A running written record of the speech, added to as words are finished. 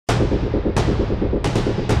Hello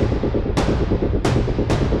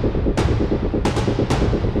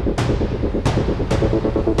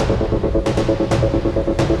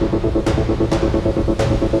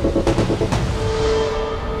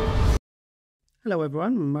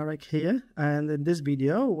everyone, Marek here, and in this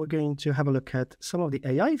video we're going to have a look at some of the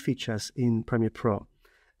AI features in Premiere Pro.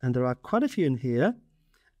 And there are quite a few in here,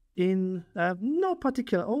 in no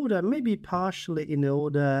particular order, maybe partially in the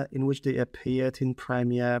order in which they appeared in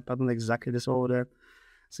Premiere, but not exactly this order.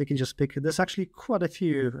 So you can just pick, there's actually quite a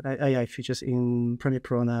few AI features in Premiere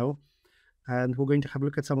Pro now, and we're going to have a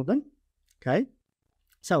look at some of them. Okay,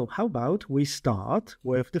 so how about we start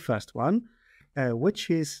with the first one, which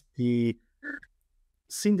is the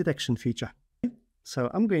scene detection feature.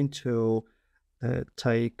 So I'm going to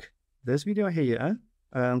take this video here.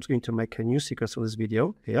 I'm just going to make a new sequence for this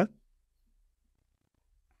video here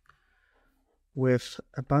with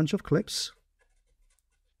a bunch of clips.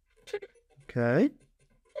 Okay.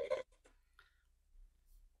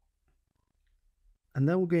 And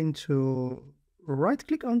then we're going to right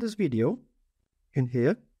click on this video in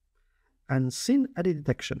here and scene edit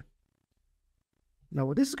detection. Now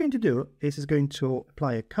what this is going to do is it's going to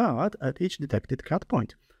apply a card at each detected cut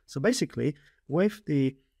point. So basically, with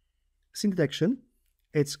the scene detection,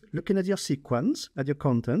 it's looking at your sequence, at your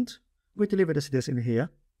content. We deliver this in here.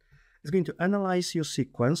 It's going to analyze your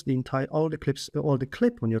sequence, all the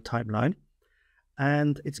clip on your timeline,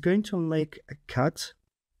 and it's going to make a cut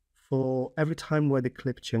for every time where the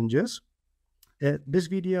clip changes. This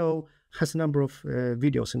video has a number of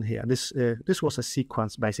videos in here. This was a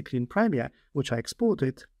sequence basically in Premiere, which I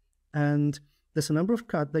exported, and there's a number of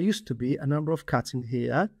cuts. There used to be a number of cuts in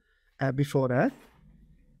here before that,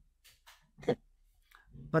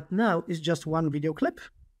 but now it's just one video clip.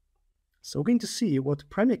 So we're going to see what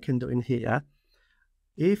Premiere can do in here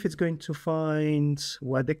if it's going to find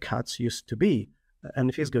where the cuts used to be and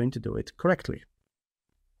if it's going to do it correctly.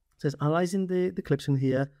 So it's analyzing the clips in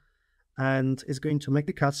here, and it's going to make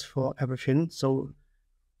the cuts for everything. So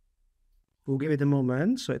we'll give it a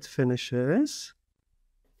moment so it finishes.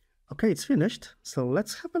 Okay, it's finished. So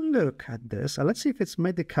let's have a look at this and let's see if it's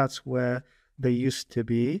made the cuts where they used to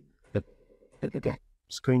be.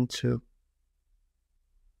 It's going to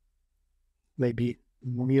maybe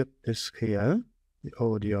mute this here, the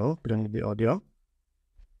audio, bring in the audio.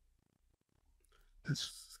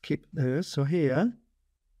 Let's keep this. So here,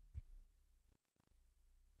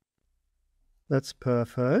 that's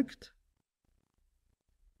perfect.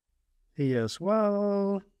 Here as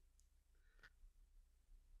well.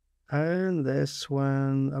 And this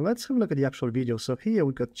one. Let's have a look at the actual video. So here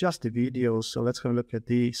we got just the videos. So let's have a look at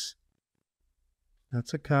these.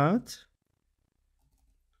 That's a cut.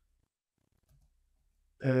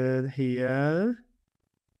 And here.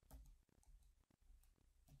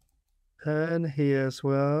 And here as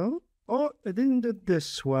well. Oh, I didn't do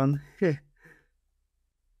this one.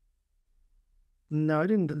 No, I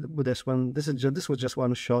didn't do this one. This was just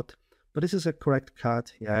one shot, but this is a correct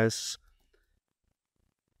cut, yes.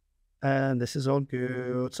 And this is all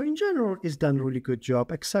good. So in general, it's done a really good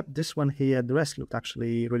job, except this one here. The rest looked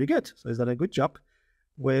actually really good. So it's done a good job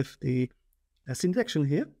with the scene detection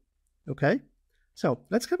here. Okay. So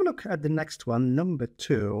let's have a look at the next one, number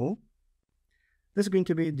 2. This is going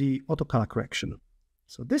to be the auto color correction.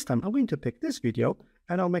 So this time I'm going to pick this video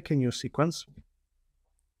and I'll make a new sequence.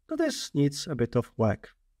 So this needs a bit of work,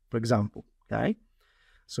 for example, okay?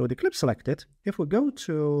 So the clip selected, if we go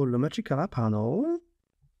to Lumetri Color panel,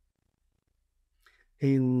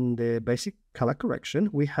 in the basic color correction,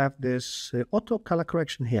 we have this auto color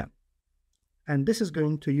correction here. And this is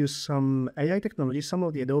going to use some AI technology, some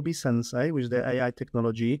of the Adobe Sensei, which is the AI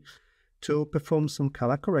technology, to perform some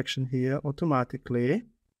color correction here automatically.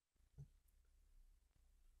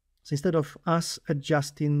 So instead of us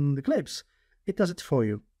adjusting the clips, it does it for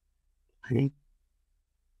you.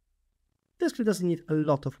 This clip doesn't need a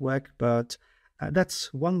lot of work, but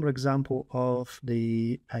that's one more example of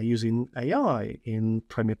the using AI in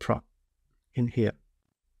Premiere Pro in here.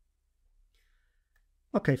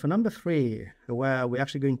 Okay, for number 3, where we're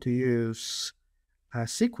actually going to use a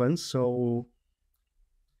sequence. So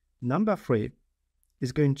number 3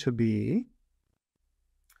 is going to be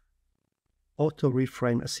auto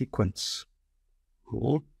reframe a sequence.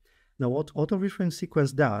 Cool. Now what auto reframe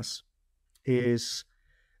sequence does is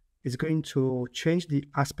it's going to change the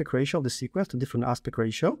aspect ratio of the sequence to different aspect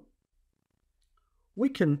ratio. We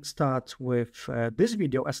can start with this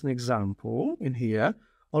video as an example in here,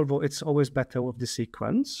 although it's always better with the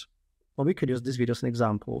sequence. Or we could use this video as an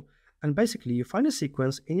example. And basically you find a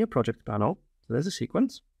sequence in your project panel. So there's a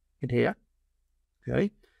sequence in here. Okay.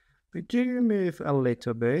 We do move a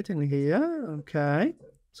little bit in here, okay.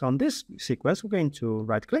 So on this sequence, we're going to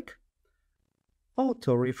right-click,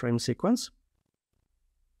 auto reframe sequence,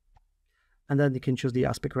 and then you can choose the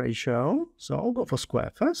aspect ratio. So I'll go for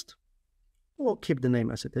square first. We'll keep the name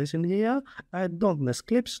as it is in here. I don't miss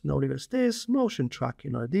clips, no leave as this. Motion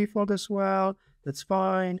tracking or default as well. That's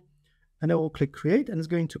fine. And I will click create, and it's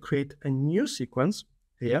going to create a new sequence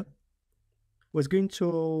here. We're going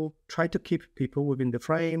to try to keep people within the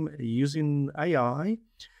frame using AI.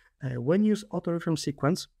 When you use auto reframe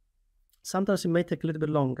sequence, sometimes it may take a little bit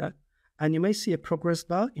longer, and you may see a progress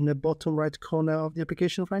bar in the bottom right corner of the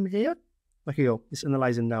application frame here. Here you go. It's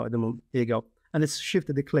analyzing now at the moment. Here you go. And it's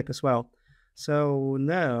shifted the clip as well. So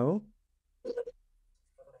now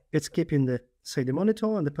it's keeping the, say, the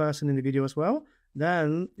monitor and the person in the video as well.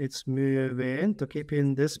 Then it's moving to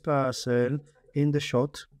keeping this person in the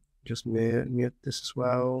shot. Just mute this as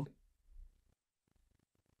well.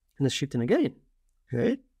 And it's shifting again.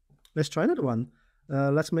 Okay. Let's try another one.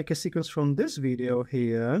 Let's make a sequence from this video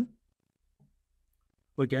here.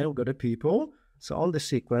 Again, we've got the people. So on the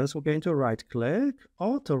sequence, we're going to right-click,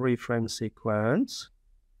 auto reframe sequence.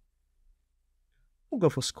 We'll go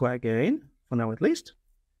for square again, for now at least.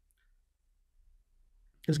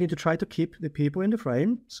 It's going to try to keep the people in the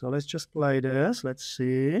frame. So let's just play this. Let's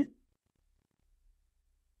see.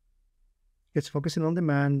 It's focusing on the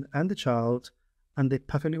man and the child, and they're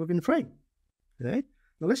perfectly within the frame. Okay.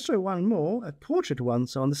 Now let's try one more, a portrait one.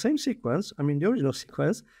 So on the same sequence, I mean the original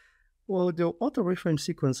sequence, we'll do auto reframe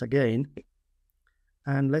sequence again.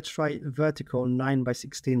 And let's try vertical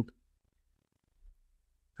 9:16.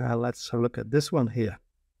 Let's have a look at this one here.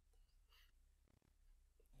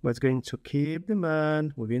 Where it's going to keep the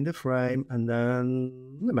man within the frame and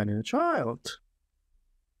then the man and the child.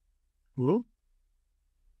 So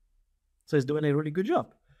it's doing a really good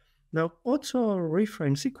job. Now, auto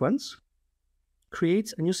reframe sequence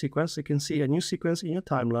creates a new sequence. You can see a new sequence in your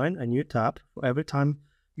timeline, a new tab for every time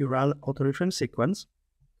you run auto reframe sequence.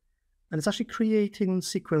 And it's actually creating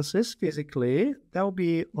sequences physically that will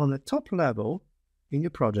be on the top level in your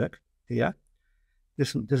project here.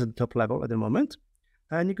 This is the top level at the moment.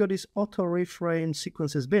 And you got this auto reframe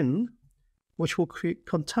sequences bin, which will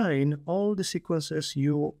contain all the sequences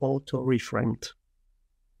you auto reframed.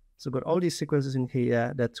 So we've got all these sequences in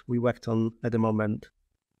here that we worked on at the moment.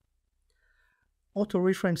 Auto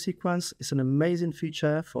reframe sequence is an amazing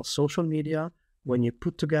feature for social media. When you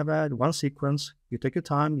put together one sequence, you take your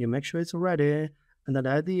time, you make sure it's ready, and then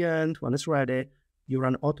at the end, when it's ready, you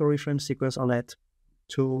run auto reframe sequence on it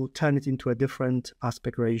to turn it into a different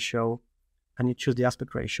aspect ratio, and you choose the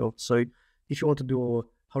aspect ratio. So if you want to do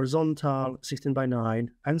horizontal 16:9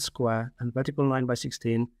 and square and vertical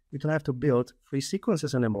 9:16, you don't have to build 3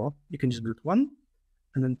 sequences anymore. You can just build one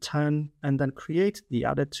and then turn and then create the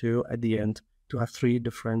other 2 at the end to have 3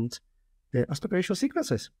 different aspect ratio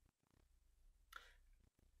sequences.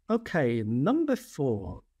 Okay, number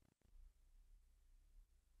 4.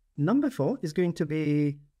 Number 4 is going to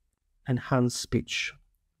be enhanced speech.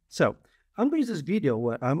 So I'm going to use this video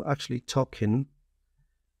where I'm actually talking,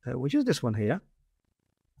 which is this one here.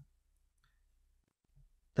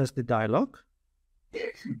 That's the dialogue.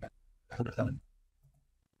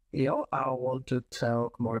 Here, I want to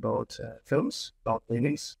talk more about films, about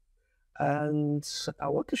movies, and I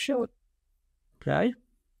want to show it. Okay.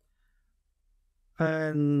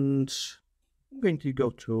 And I'm going to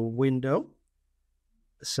go to Window,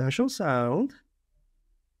 Essential Sound,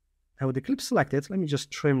 and with the clip selected, let me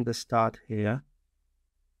just trim the start here.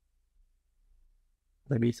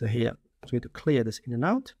 Maybe it's here. I'm going to clear this in and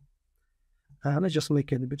out. And let's just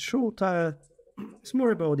make it a bit shorter. It's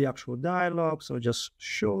more about the actual dialogue, so just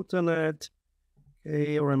shorten it.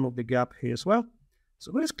 Okay, remove the gap here as well.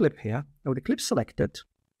 So with this clip here, and with the clip selected,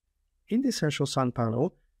 in the Essential Sound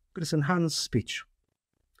panel, there's Enhanced Speech.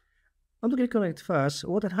 I'm going to click on it first.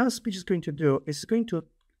 What Enhanced Speech is going to do is it's going to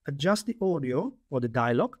adjust the audio or the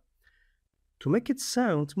dialogue to make it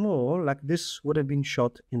sound more like this would have been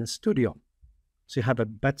shot in a studio. So you have a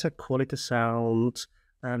better quality sound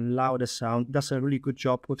and louder sound. It does a really good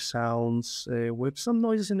job with sounds, with some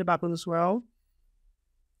noises in the background as well.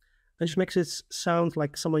 And just makes it sound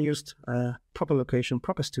like someone used a proper location,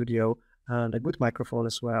 proper studio, and a good microphone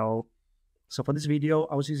as well. So for this video,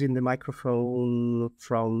 I was using the microphone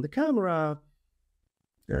from the camera,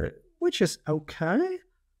 which is okay.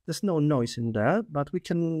 There's no noise in there, but we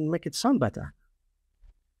can make it sound better.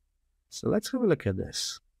 So let's have a look at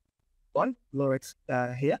this. Lawrence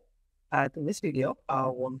here. And in this video, I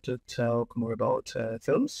want to talk more about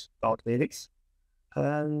films, about lyrics.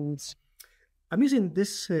 And I'm using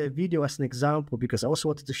this video as an example because I also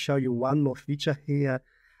wanted to show you one more feature here.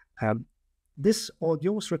 This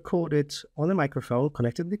audio was recorded on a microphone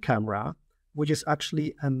connected to the camera, which is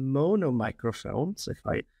actually a mono microphone. So if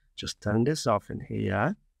I just turn this off in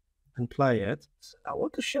here and play it, I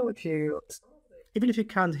want to show it to you. Even if you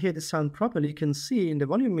can't hear the sound properly, you can see in the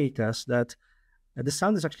volume meters that the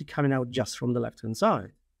sound is actually coming out just from the left-hand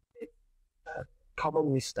side.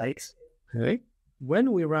 Common mistakes. Okay.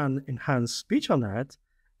 When we run enhanced speech on that,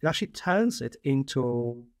 it actually turns it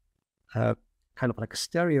into kind of like a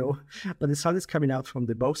stereo, but the sound is coming out from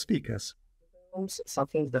the both speakers.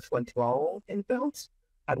 Something that went wrong in builds,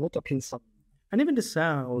 and we're talking some. And even the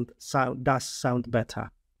sound does sound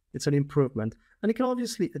better. It's an improvement, and you can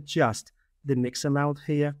obviously adjust the mix amount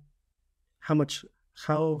here,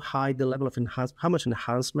 how high the level of how much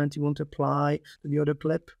enhancement you want to apply to the audio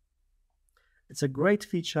clip. It's a great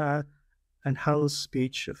feature, enhanced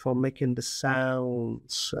speech, for making the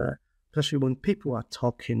sounds, especially when people are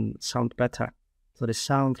talking, sound better. So they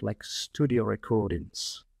sound like studio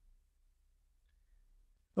recordings.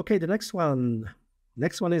 Okay, the next one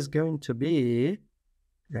is going to be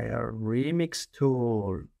a remix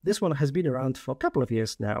tool. This one has been around for a couple of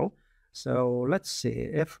years now. So let's see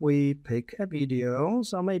if we pick a video,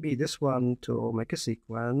 so maybe this one to make a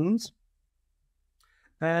sequence.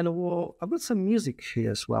 And I've got some music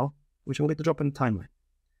here as well, which I'm going to drop in the timeline.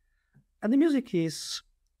 And the music is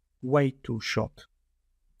way too short.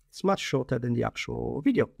 It's much shorter than the actual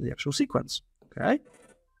video, the actual sequence, okay?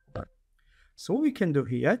 So what we can do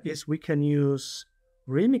here is we can use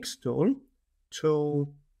Remix tool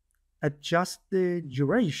to adjust the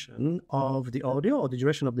duration of the audio, or the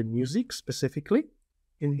duration of the music specifically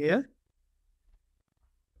in here.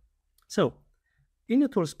 So in the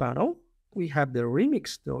tools panel, we have the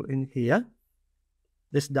Remix tool in here.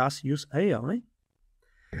 This does use AI.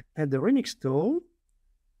 And the Remix tool,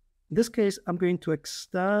 in this case, I'm going to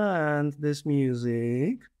extend this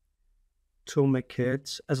music to make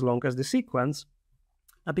it as long as the sequence.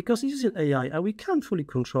 Because it's using AI and we can't fully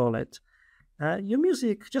control it, your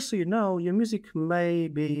music, just so you know, your music may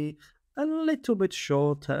be a little bit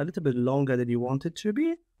shorter, a little bit longer than you want it to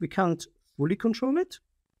be. We can't fully control it.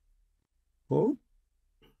 Oh.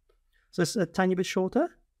 So it's a tiny bit shorter,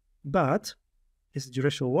 but it's the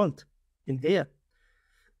duration we want in here.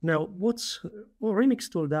 Now, what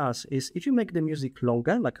Remix tool does is, if you make the music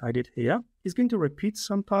longer, like I did here, it's going to repeat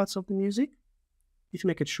some parts of the music. If you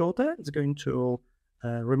make it shorter, it's going to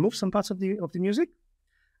remove some parts of the music.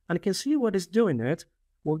 And you can see what it's doing it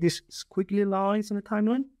with these squiggly lines in the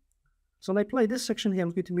timeline. So when I play this section here, I'm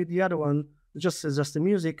going to mute the other one, just the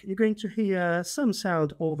music. You're going to hear some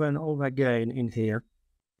sound over and over again in here.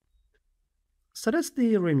 So that's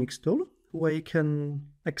the Remix tool, where you can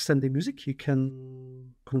extend the music, you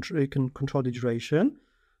can control the duration.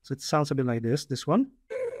 So it sounds a bit like this one.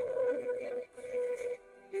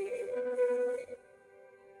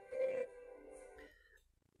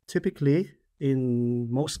 Typically,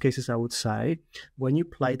 in most cases, I would say, when you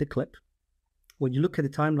play the clip, when you look at the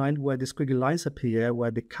timeline where the squiggly lines appear,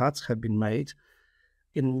 where the cuts have been made,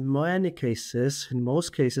 in many cases, in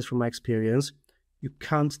most cases from my experience, you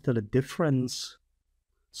can't tell a difference.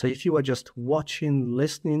 So if you were just watching,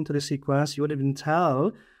 listening to the sequence, you wouldn't even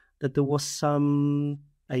tell that there was some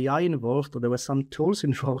AI involved, or there were some tools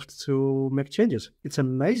involved to make changes. It's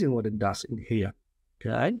amazing what it does in here,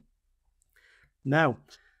 okay? Now,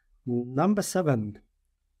 number 7,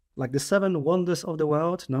 like the 7 wonders of the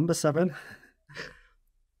world, number 7,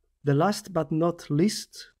 the last but not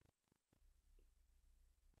least,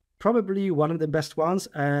 probably one of the best ones,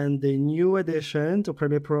 and the new addition to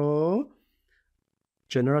Premiere Pro,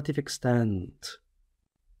 Generative Extend,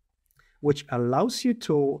 which allows you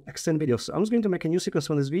to extend videos. So I'm just going to make a new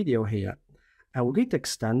sequence on this video here, and we're going to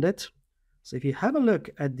extend it. So if you have a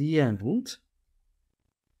look at the end,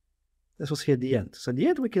 this was here at the end. So at the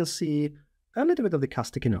end, we can see a little bit of the cast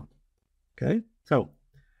sticking out. Okay, so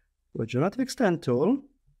with Generative Extend tool,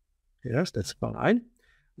 yes, that's fine.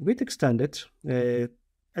 We'd extend it.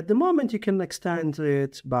 At the moment, you can extend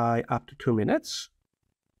it by up to 2 minutes,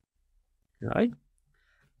 right?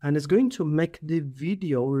 And it's going to make the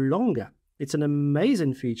video longer. It's an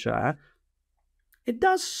amazing feature. It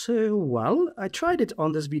does well. I tried it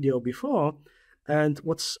on this video before, and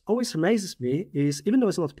what's always amazes me is, even though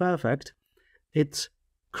it's not perfect, it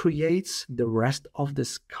creates the rest of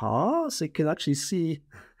this car. So you can actually see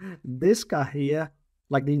this car here,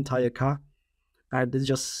 like the entire car. And it's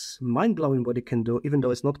just mind-blowing what it can do, even though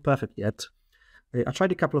it's not perfect yet. I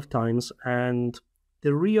tried a couple of times, and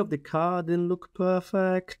the rear of the car didn't look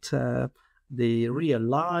perfect. The rear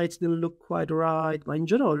lights didn't look quite right. But in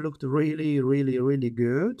general, it looked really, really, really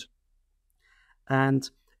good. And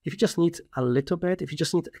if you just need a little bit, if you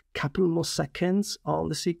just need a couple more seconds on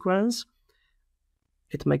the sequence,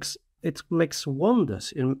 it makes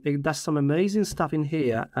wonders. It does some amazing stuff in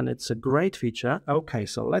here, and it's a great feature. Okay,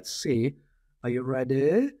 so let's see. Are you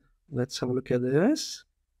ready? Let's have a look at this.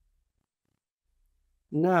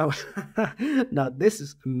 Now, now this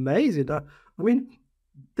is amazing. I mean,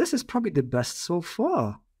 this is probably the best so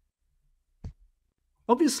far.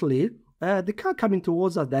 Obviously, the car coming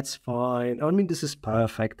towards us, that's fine. I mean, this is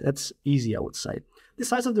perfect. It's easy, I would say. The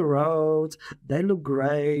size of the roads, they look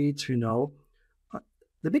great, you know.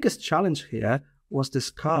 The biggest challenge here was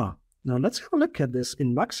this car. Now let's have a look at this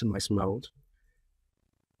in maximize mode.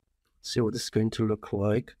 See what this is going to look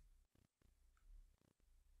like.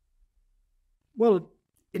 Well,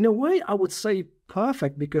 in a way, I would say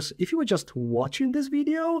perfect, because if you were just watching this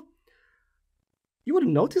video, you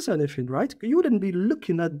wouldn't notice anything, right? You wouldn't be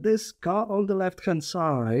looking at this car on the left-hand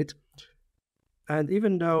side. And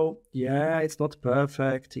even though, yeah, it's not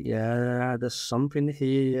perfect, yeah, there's something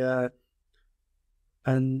here,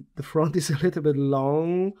 and the front is a little bit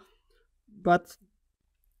long, but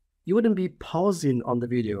you wouldn't be pausing on the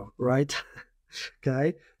video, right?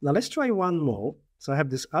 Okay, now let's try one more. So I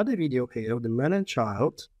have this other video here of the man and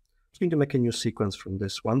child. I'm going to make a new sequence from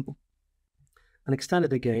this one and extend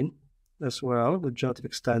it again as well with generative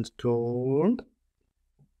extend tool.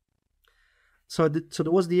 So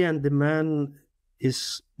towards the end, the man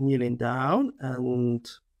is kneeling down and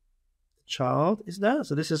the child is there.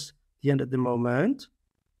 So this is the end at the moment.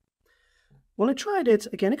 When I tried it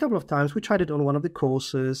again a couple of times, we tried it on one of the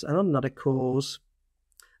courses and on another course.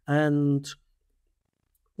 And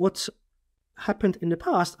what happened in the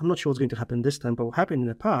past, I'm not sure what's going to happen this time, but what happened in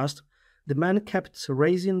the past, the man kept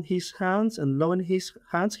raising his hands and lowering his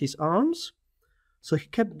hands, his arms. So he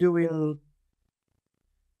kept doing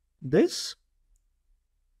this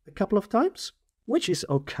a couple of times, which is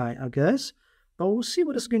okay, I guess. But we'll see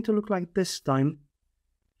what it's going to look like this time,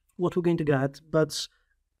 what we're going to get. But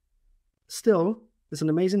still, it's an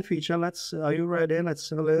amazing feature. Are you ready? Let's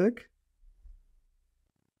have a look.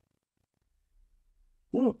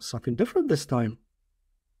 Oh, something different this time.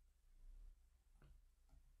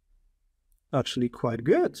 Actually quite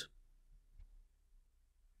good.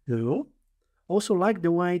 You know? Also like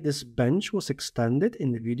the way this bench was extended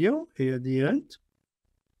in the video here at the end.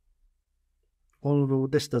 Although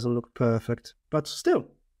this doesn't look perfect, but still,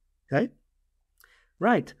 okay?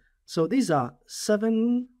 Right, so these are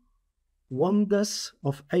 7 wonders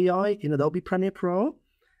of AI in Adobe Premiere Pro.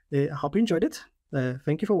 I hope you enjoyed it.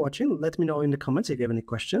 Thank you for watching. Let me know in the comments if you have any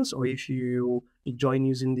questions or if you enjoy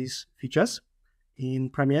using these features in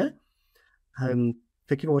Premiere.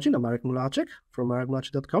 Thank you for watching. I'm Marek Mularczyk from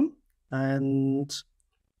marekmularczyk.com, and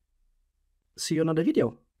see you in another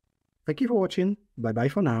video. Thank you for watching. Bye-bye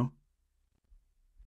for now.